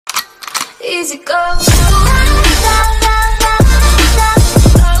easy go.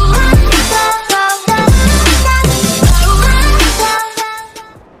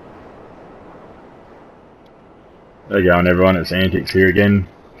 There you go, everyone, it's Antics here again,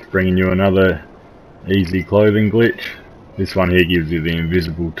 bringing you another easy clothing glitch. This one here gives you the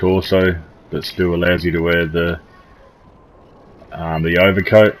invisible torso, but still allows you to wear the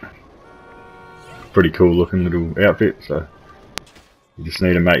overcoat. Pretty cool looking little outfit, so you just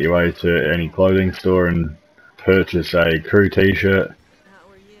need to make your way to any clothing store and purchase a crew t-shirt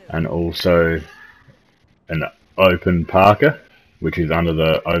and also an open parka, which is under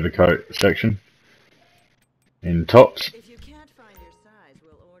the overcoat section in tops. If you can't find your size,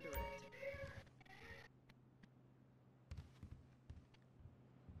 we'll order it.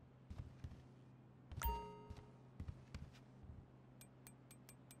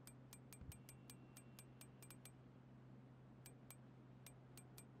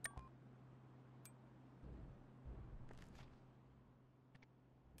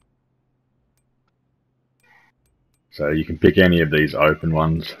 So you can pick any of these open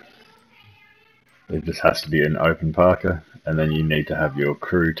ones. It just has to be an open parka, and then you need to have your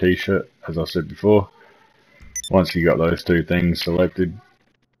crew t-shirt, as I said before. Once you got those two things selected,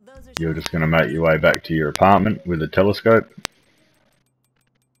 you're just going to make your way back to your apartment with a telescope.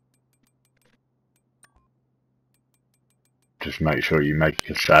 Just make sure you make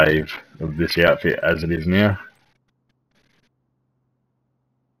a save of this outfit as it is now.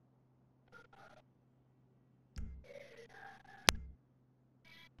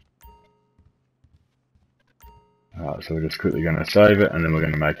 Alright, so we're just quickly going to save it, and then we're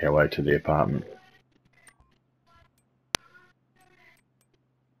going to make our way to the apartment.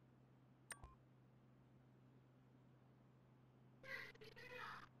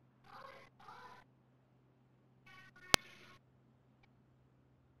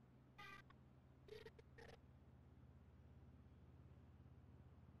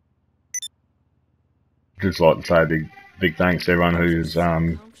 Just like to say a big thanks to everyone who's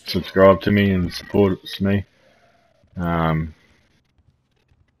subscribed to me and supports me. Yeah,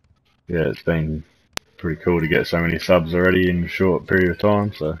 it's been pretty cool to get so many subs already in a short period of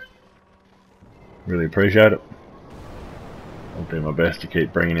time, so really appreciate it. I'll do my best to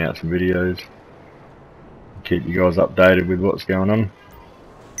keep bringing out some videos, keep you guys updated with what's going on.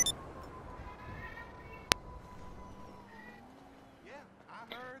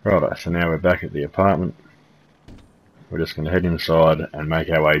 Right, so now we're back at the apartment. We're just going to head inside and make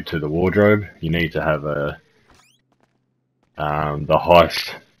our way to the wardrobe. You need to have the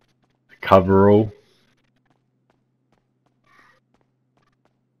heist coverall.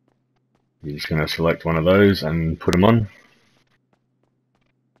 You're just going to select one of those and put them on.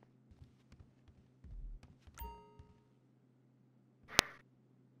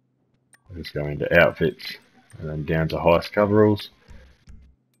 Just go into outfits and then down to heist coveralls.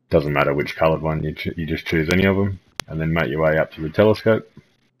 Doesn't matter which coloured one, you just choose any of them, and then make your way up to the telescope.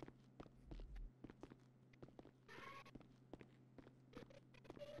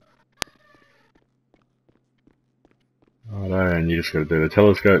 Righto, and you just got to do the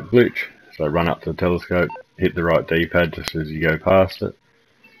telescope glitch. So run up to the telescope, hit the right D-pad just as you go past it,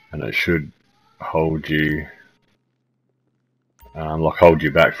 and it should hold you, hold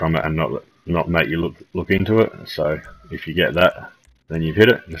you back from it and not make you look into it. So if you get that, then you've hit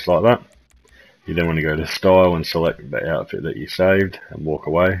it, just like that. You then want to go to style and select the outfit that you saved and walk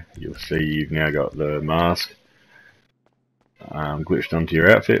away. You'll see you've now got the mask glitched onto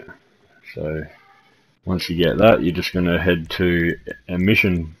your outfit. So once you get that, you're just going to head to a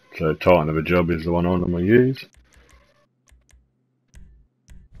mission. So Titan of a Job is the one I normally use.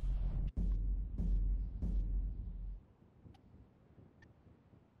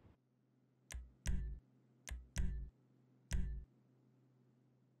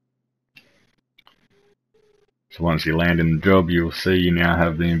 So once you land in the job, you'll see you now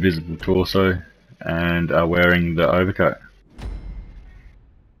have the invisible torso and are wearing the overcoat.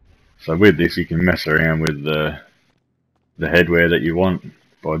 So with this, you can mess around with the headwear that you want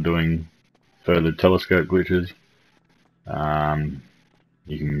by doing further telescope glitches.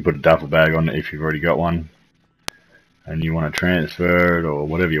 You can put a duffel bag on it if you've already got one and you want to transfer it or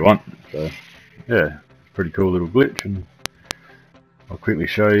whatever you want. So yeah, pretty cool little glitch, and I'll quickly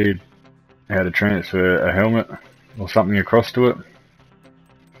show you how to transfer a helmet or something across to it.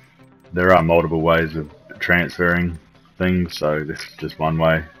 There are multiple ways of transferring things, so this is just one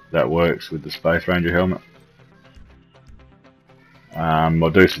way that works with the Space Ranger helmet. I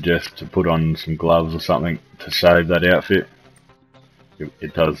do suggest to put on some gloves or something to save that outfit.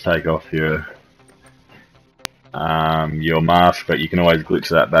 It does take off your mask, but you can always glitch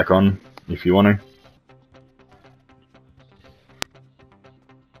that back on if you want to.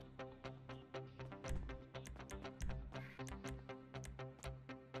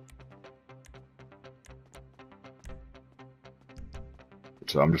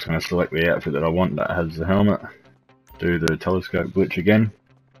 So I'm just going to select the outfit that I want that has the helmet, do the telescope glitch again,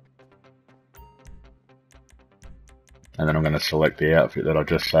 and then I'm going to select the outfit that I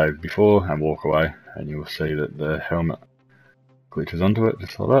just saved before and walk away, and you'll see that the helmet glitches onto it,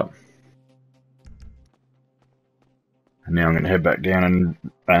 just like that. And now I'm going to head back down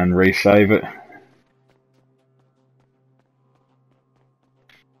and resave it.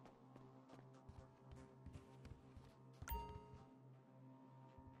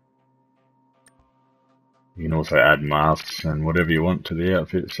 You can also add masks and whatever you want to the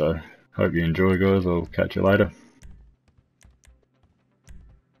outfit, so hope you enjoy, guys. I'll catch you later.